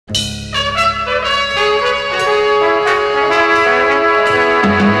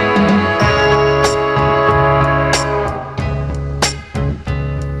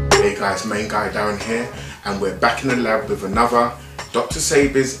Guy down here, and we're back in the lab with another Dr.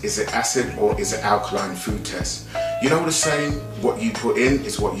 Sebi's Is It Acid or Is It Alkaline food test. You know the saying, what you put in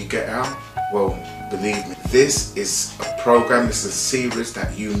is what you get out? Well, believe me, this is a program, this is a series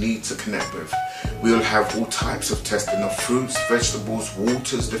that you need to connect with. We'll have all types of testing of fruits, vegetables,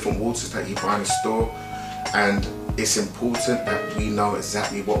 waters, different waters that you buy in the store, and it's important that we know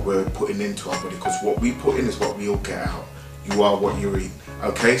exactly what we're putting into our body, because what we put in is what we all get out. You are what you eat.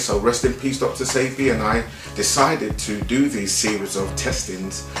 Okay, so rest in peace, Dr. Sebi and I decided to do these series of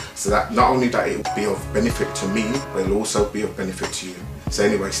testings so that not only that it will be of benefit to me, but it'll also be of benefit to you. So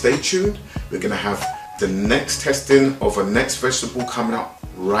anyway, stay tuned. We're going to have the next testing of a next vegetable coming up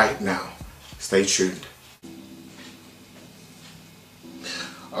right now. Stay tuned.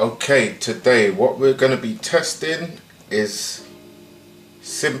 Okay, today what we're going to be testing is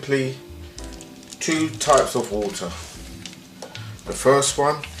simply two types of water. The first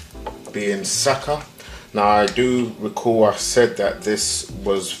one being Saka. Now I do recall I said that this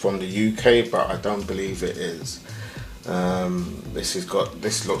was from the UK, but I don't believe it is. This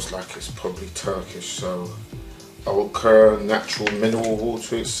looks like it's probably Turkish. So Alkaline natural mineral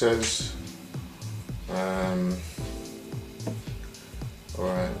water, it says.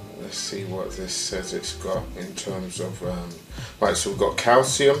 Alright, let's see what this says it's got in terms of right, so we've got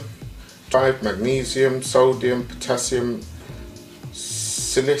calcium, magnesium, sodium, potassium,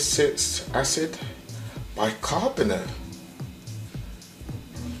 silicic acid, bicarbonate,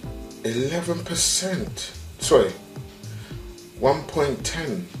 11%, sorry,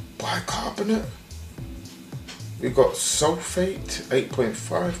 1.10 bicarbonate. We've got sulfate,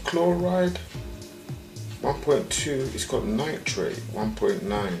 8.5, chloride, 1.2, it's got nitrate,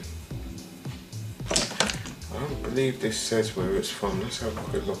 1.9. I don't believe this says where it's from. Let's have a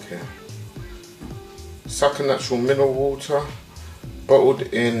quick look here. Saka natural mineral water, bottled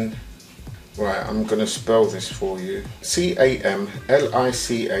in, right, I'm going to spell this for you. C-A-M-L-I-C-A,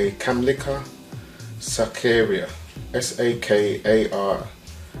 Camlica Sakaria, S-A-K-A-R-Y-A.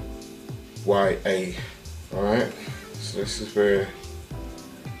 Alright, so this is where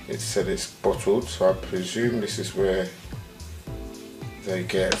it said it's bottled, so I presume this is where they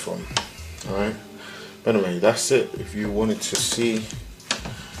get it from. Alright, but anyway, that's it. If you wanted to see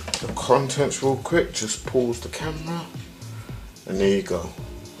the contents real quick, just pause the camera and there you go.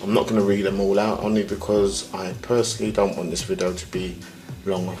 I'm not going to read them all out, only because I personally don't want this video to be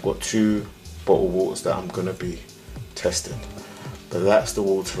long. I've got two bottled waters that I'm going to be testing, but that's the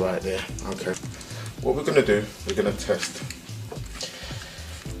water right there. Okay, what we're going to do, we're going to test.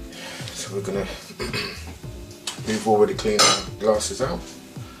 So we're going to we've already cleaned our glasses out.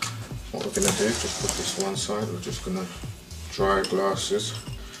 What we're going to do, just put this to one side, we're just going to dry glasses.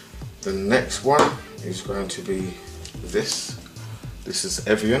 The next one is going to be this. This is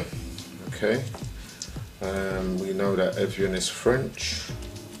Evian, okay. We know that Evian is French.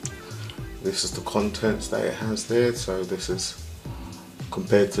 This is the contents that it has there. So this is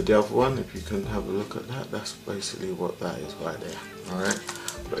compared to the other one. If you can have a look at that, that's basically what that is right there. All right.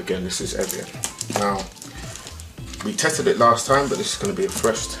 But again, this is Evian. Now, we tested it last time, but this is going to be a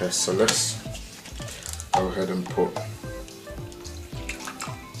fresh test. So let's go ahead and put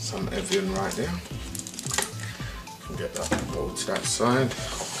some Evian right there. Get that over to that side,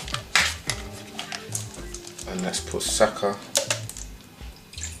 and let's put Saka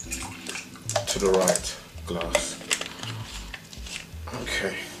to the right glass.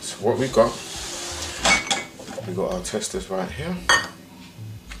 Okay, so what we got our testers right here.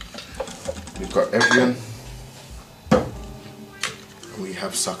 We've got Evian and we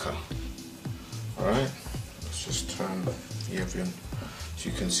have Saka. Alright, let's just turn the Evian so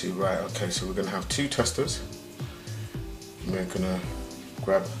you can see. Right, okay, so we're going to have two testers. We're gonna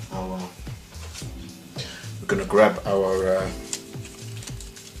grab our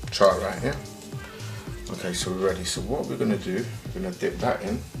chart right here. Okay, so we're ready. So what we're gonna do, we're gonna dip that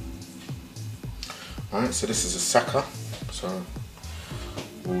in. Alright, so this is a Saka. So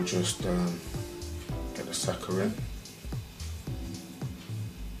we'll just get the Saka in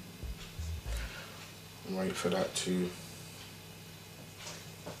and wait for that to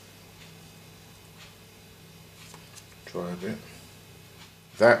dry a bit.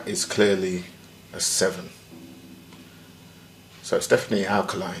 That is clearly a 7. So it's definitely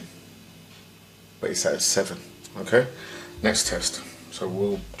alkaline, but it's at a 7. Okay, next test. So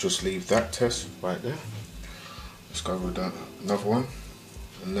we'll just leave that test right there. Let's go with that, another one.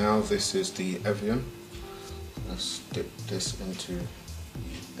 And now this is the Evian. Let's dip this into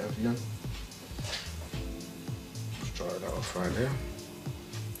Evian. Let's dry that off right there.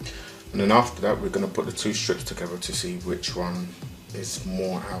 And then after that, we're going to put the two strips together to see which one is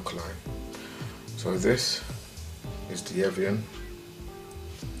more alkaline. So this is the Evian,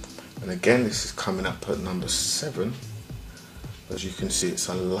 and again this is coming up at number 7. As you can see, it's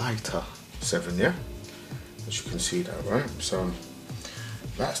a lighter 7, yeah? As you can see that, right? So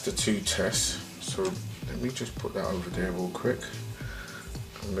that's the 2 tests. So let me just put that over there real quick,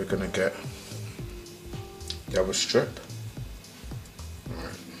 and we're gonna get the other strip.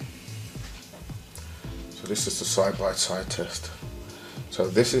 Alright. So this is the side-by-side test. So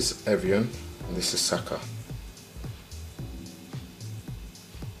this is Evian and this is Saka.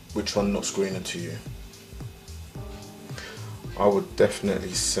 Which one looks greener to you? I would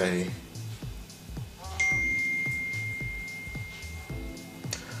definitely say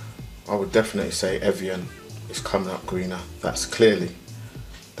Evian is coming up greener. That's clearly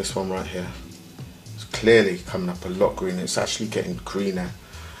this one right here. It's clearly coming up a lot greener. It's actually getting greener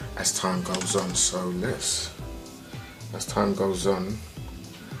as time goes on. So as time goes on,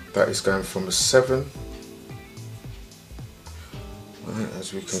 that is going from a 7. Right,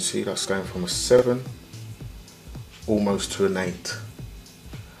 as we can see, that's going from a 7 almost to an 8.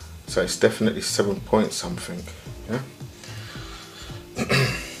 So it's definitely 7 point something, yeah?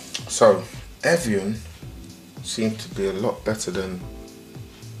 So Evian seems to be a lot better than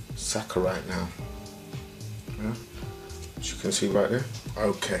Saka right now, yeah? As you can see right there.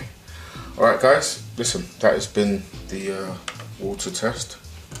 Okay. Alright guys, listen, that has been the water test.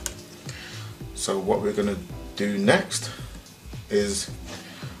 So what we're going to do next is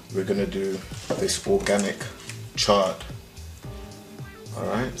we're going to do this organic chard.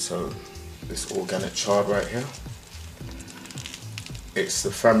 Alright, so this organic chard right here, it's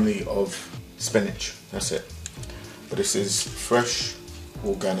the family of spinach, that's it. But this is fresh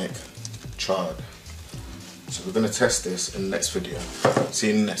organic chard. So we're going to test this in the next video. See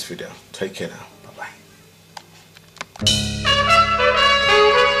you in the next video. Take care now.